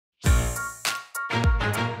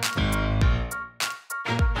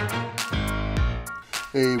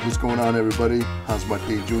Hey, what's going on, everybody? Hans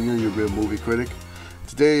Marte Jr., your real movie critic.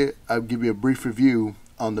 Today, I'll give you a brief review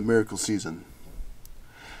on The Miracle Season.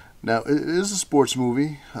 Now, it is a sports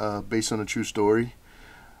movie based on a true story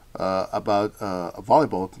about a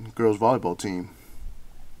girls volleyball team,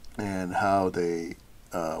 and how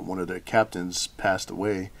one of their captains passed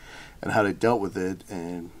away, and how they dealt with it.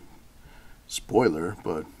 And spoiler,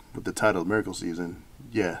 but with the title Miracle Season,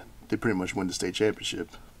 yeah, they pretty much win the state championship.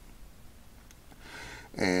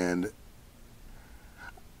 And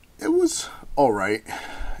it was alright.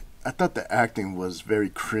 I thought the acting was very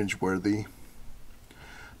cringe-worthy.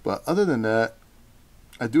 But other than that,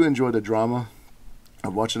 I do enjoy the drama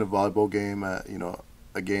of watching a volleyball game, a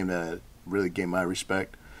game that really gained my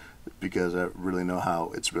respect because I really know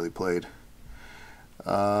how it's really played.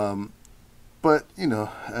 But,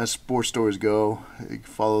 as sports stories go, it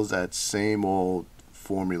follows that same old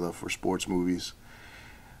formula for sports movies.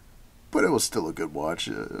 But it was still a good watch.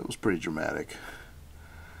 It was pretty dramatic.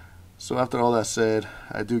 So after all that said,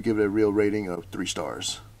 I do give it a real rating of 3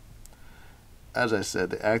 stars. As I said,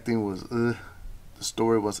 the acting was the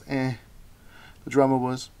story was the drama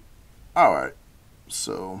was alright.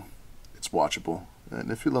 So it's watchable.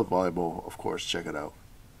 And if you love volleyball, of course, check it out.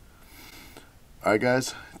 Alright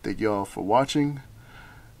guys, thank you all for watching.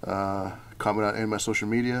 Comment on any of my social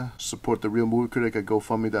media. Support The Real Movie Critic at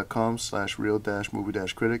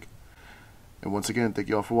gofundme.com/real-movie-critic. And once again, thank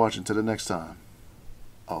you all for watching. Till the next time,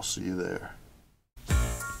 I'll see you there.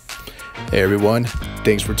 Hey everyone,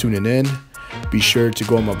 thanks for tuning in. Be sure to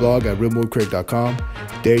go on my blog at realmoviecritic.com.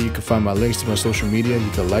 There you can find my links to my social media.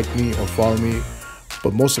 You can like me or follow me.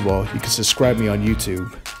 But most of all, you can subscribe me on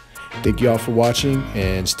YouTube. Thank you all for watching,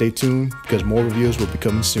 and stay tuned because more reviews will be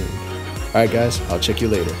coming soon. Alright guys, I'll check you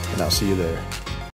later, and I'll see you there.